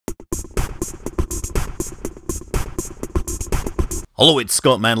Hello, it's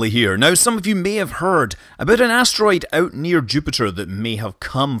Scott Manley here. Now, some of you may have heard about an asteroid out near Jupiter that may have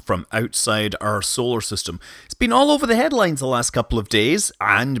come from outside our solar system. It's been all over the headlines the last couple of days,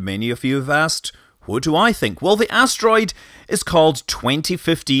 and many of you have asked, what do I think? Well, the asteroid is called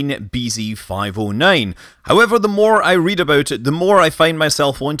 2015 BZ509. However, the more I read about it, the more I find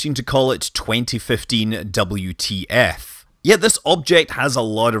myself wanting to call it 2015 WTF. Yet this object has a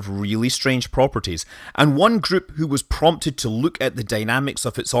lot of really strange properties, and one group who was prompted to look at the dynamics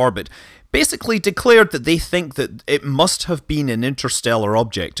of its orbit basically declared that they think that it must have been an interstellar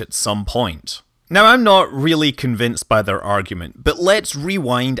object at some point. Now, I'm not really convinced by their argument, but let's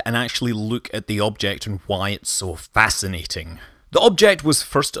rewind and actually look at the object and why it's so fascinating. The object was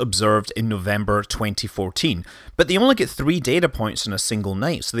first observed in November 2014, but they only get 3 data points in a single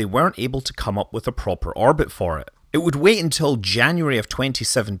night, so they weren't able to come up with a proper orbit for it. It would wait until January of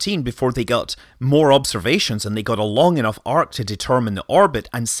 2017 before they got more observations and they got a long enough arc to determine the orbit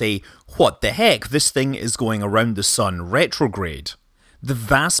and say, what the heck, this thing is going around the Sun retrograde. The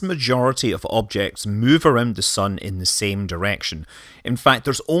vast majority of objects move around the Sun in the same direction. In fact,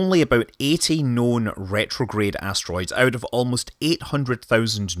 there's only about 80 known retrograde asteroids out of almost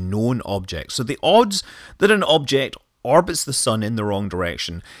 800,000 known objects. So the odds that an object orbits the Sun in the wrong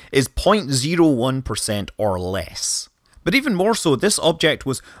direction is 0.01% or less. But even more so, this object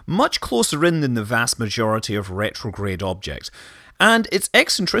was much closer in than the vast majority of retrograde objects, and its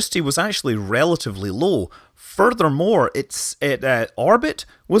eccentricity was actually relatively low. Furthermore, its orbit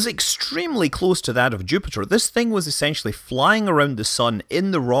was extremely close to that of Jupiter. This thing was essentially flying around the Sun in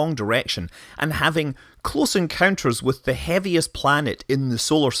the wrong direction and having close encounters with the heaviest planet in the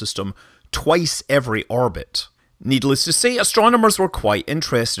solar system twice every orbit. Needless to say, astronomers were quite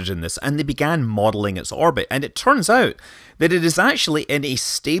interested in this and they began modelling its orbit, and it turns out that it is actually in a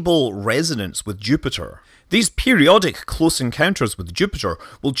stable resonance with Jupiter. These periodic close encounters with Jupiter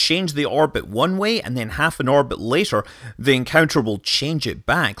will change the orbit one way, and then half an orbit later the encounter will change it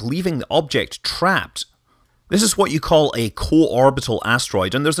back, leaving the object trapped. This is what you call a co-orbital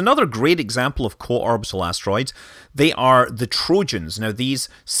asteroid, and there's another great example of co-orbital asteroids. They are the Trojans. Now, these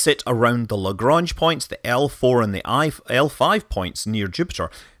sit around the Lagrange points, the L4 and the L5 points near Jupiter.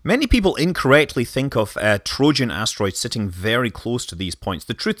 Many people incorrectly think of Trojan asteroids sitting very close to these points.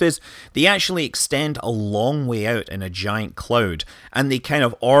 The truth is, they actually extend a long way out in a giant cloud, and they kind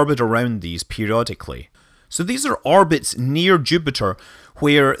of orbit around these periodically. So these are orbits near Jupiter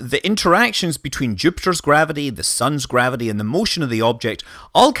where the interactions between Jupiter's gravity, the Sun's gravity, and the motion of the object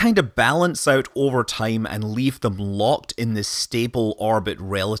all kind of balance out over time and leave them locked in this stable orbit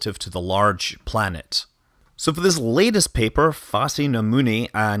relative to the large planet. So for this latest paper, Fassi Namuni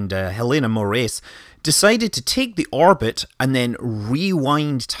and Helena Moraes decided to take the orbit and then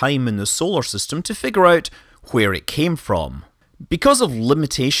rewind time in the solar system to figure out where it came from. Because of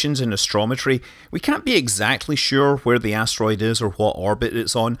limitations in astrometry, we can't be exactly sure where the asteroid is or what orbit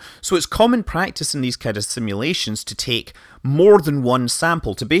it's on, so it's common practice in these kind of simulations to take more than one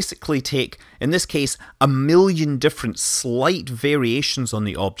sample, to basically take, in this case, 1 million different slight variations on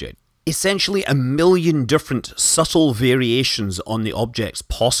the object. Essentially 1 million different subtle variations on the object's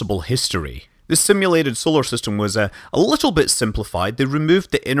possible history. The simulated solar system was a little bit simplified. They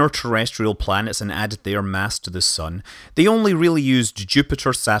removed the inner terrestrial planets and added their mass to the Sun. They only really used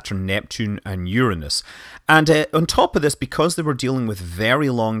Jupiter, Saturn, Neptune and Uranus. And on top of this, because they were dealing with very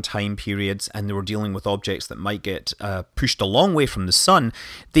long time periods and they were dealing with objects that might get pushed a long way from the Sun,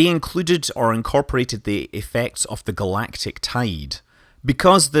 they included or incorporated the effects of the galactic tide.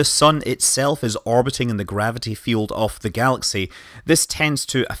 Because the Sun itself is orbiting in the gravity field of the galaxy, this tends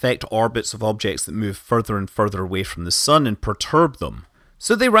to affect orbits of objects that move further and further away from the Sun and perturb them.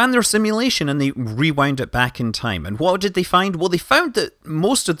 So they ran their simulation and they rewound it back in time. And what did they find? Well, they found that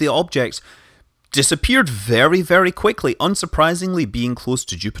most of the objects disappeared very, very quickly. Unsurprisingly, being close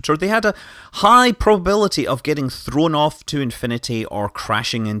to Jupiter, they had a high probability of getting thrown off to infinity or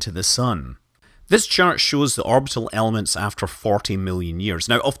crashing into the Sun. This chart shows the orbital elements after 40 million years.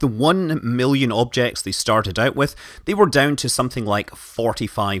 Now, of the 1 million objects they started out with, they were down to something like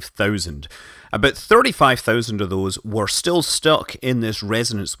 45,000. About 35,000 of those were still stuck in this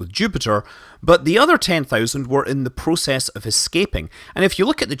resonance with Jupiter, but the other 10,000 were in the process of escaping. And if you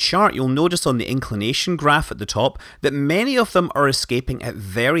look at the chart, you'll notice on the inclination graph at the top that many of them are escaping at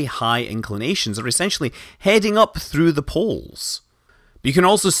very high inclinations. They're essentially heading up through the poles. You can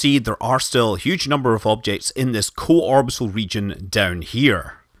also see there are still a huge number of objects in this co-orbital region down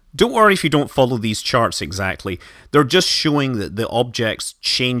here. Don't worry if you don't follow these charts exactly, they're just showing that the objects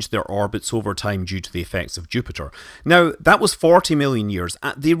change their orbits over time due to the effects of Jupiter. Now, that was 40 million years,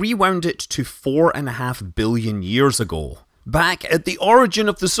 they rewound it to 4.5 billion years ago. Back at the origin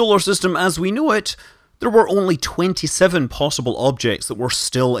of the solar system as we know it, there were only 27 possible objects that were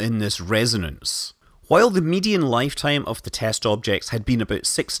still in this resonance. While the median lifetime of the test objects had been about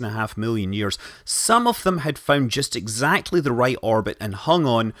 6.5 million years, some of them had found just exactly the right orbit and hung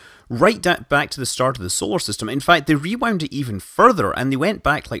on right back to the start of the solar system. In fact, they rewound it even further and they went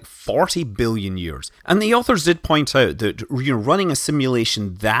back like 40 billion years. And the authors did point out that running a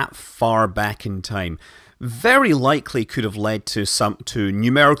simulation that far back in time very likely could have led to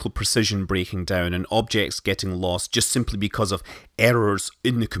numerical precision breaking down and objects getting lost just simply because of errors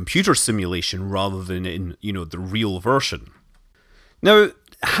in the computer simulation rather than in, the real version. Now,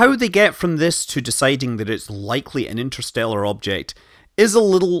 how they get from this to deciding that it's likely an interstellar object is a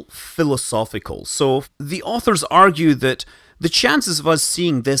little philosophical. So the authors argue that the chances of us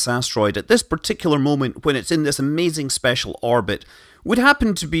seeing this asteroid at this particular moment when it's in this amazing special orbit would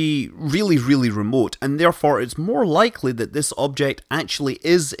happen to be really, really remote, and therefore it's more likely that this object actually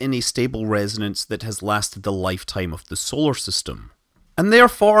is in a stable resonance that has lasted the lifetime of the solar system. And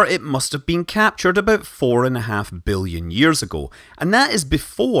therefore it must have been captured about 4.5 billion years ago, and that is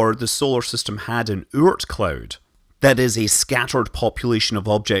before the solar system had an Oort cloud. That is a scattered population of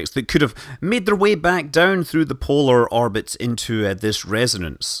objects that could have made their way back down through the polar orbits into this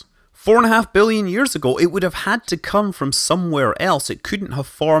resonance. 4.5 billion years ago, it would have had to come from somewhere else. It couldn't have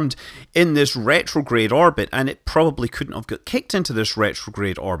formed in this retrograde orbit, and it probably couldn't have got kicked into this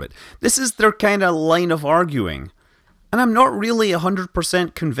retrograde orbit. This is their kind of line of arguing. And I'm not really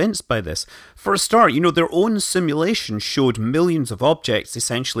 100% convinced by this. For a start, their own simulation showed millions of objects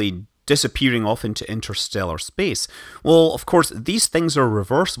essentially disappearing off into interstellar space. Well, of course, these things are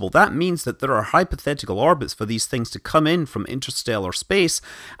reversible. That means that there are hypothetical orbits for these things to come in from interstellar space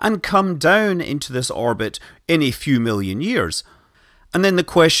and come down into this orbit in a few million years. And then the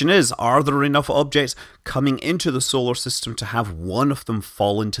question is, are there enough objects coming into the solar system to have one of them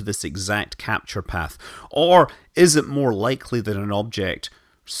fall into this exact capture path? Or is it more likely that an object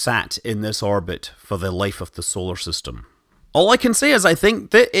sat in this orbit for the life of the solar system? All I can say is I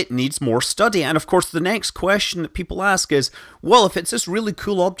think that it needs more study, and of course the next question that people ask is, well, if it's this really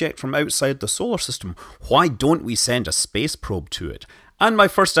cool object from outside the solar system, why don't we send a space probe to it? And my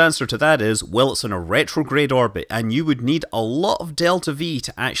first answer to that is, well, it's in a retrograde orbit, and you would need a lot of delta V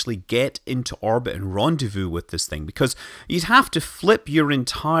to actually get into orbit and rendezvous with this thing, because you'd have to flip your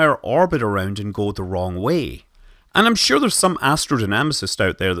entire orbit around and go the wrong way. And I'm sure there's some astrodynamicist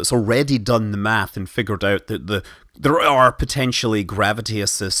out there that's already done the math and figured out that there are potentially gravity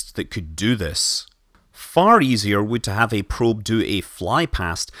assists that could do this. Far easier would to have a probe do a fly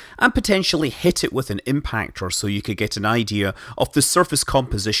past and potentially hit it with an impactor so you could get an idea of the surface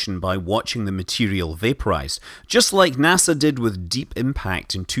composition by watching the material vaporize, just like NASA did with Deep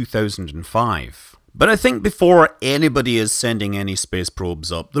Impact in 2005. But I think before anybody is sending any space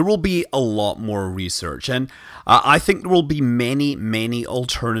probes up, there will be a lot more research, and I think there will be many, many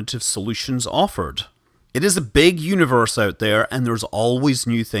alternative solutions offered. It is a big universe out there, and there's always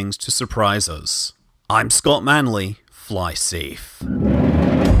new things to surprise us. I'm Scott Manley. Fly safe.